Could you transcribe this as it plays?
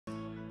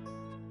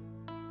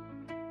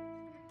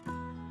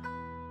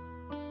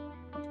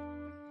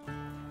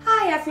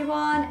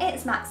everyone,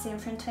 it's Maxine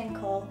from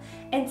Twinkle,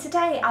 and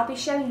today I'll be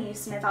showing you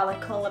some of our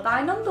colour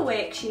by number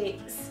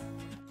worksheets.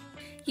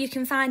 You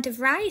can find a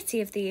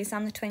variety of these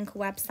on the Twinkle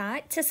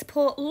website to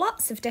support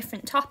lots of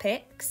different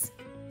topics.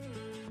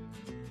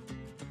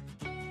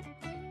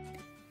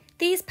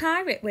 These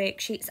pirate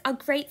worksheets are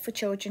great for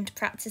children to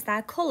practice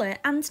their colour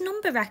and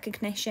number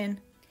recognition.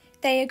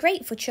 They are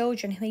great for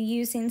children who are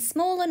using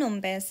smaller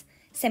numbers.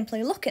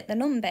 Simply look at the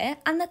number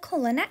and the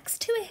colour next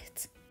to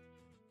it.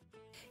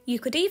 You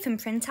could even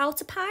print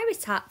out a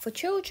pirate hat for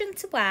children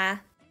to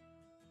wear.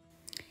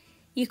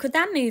 You could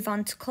then move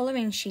on to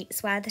colouring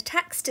sheets where the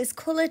text is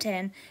coloured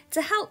in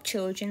to help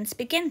children to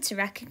begin to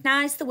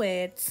recognise the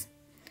words.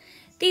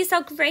 These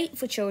are great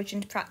for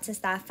children to practice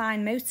their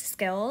fine motor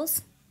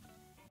skills.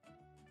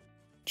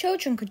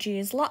 Children could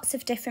use lots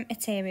of different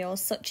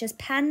materials such as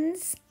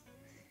pens,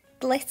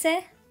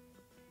 glitter,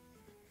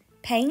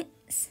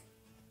 paints,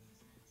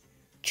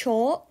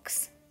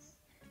 chalks,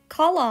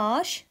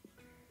 collage,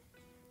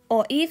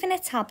 or even a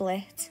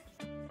tablet.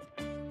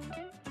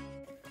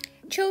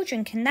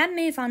 Children can then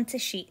move on to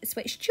sheets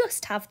which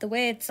just have the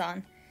words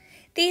on.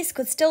 These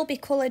could still be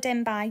coloured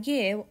in by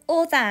you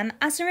or them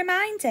as a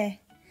reminder.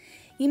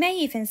 You may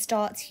even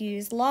start to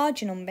use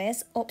larger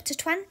numbers up to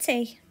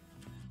 20.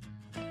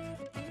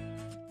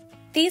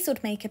 These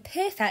would make a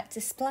perfect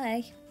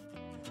display.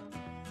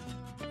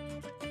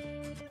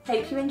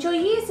 Hope you enjoy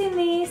using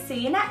these.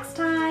 See you next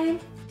time.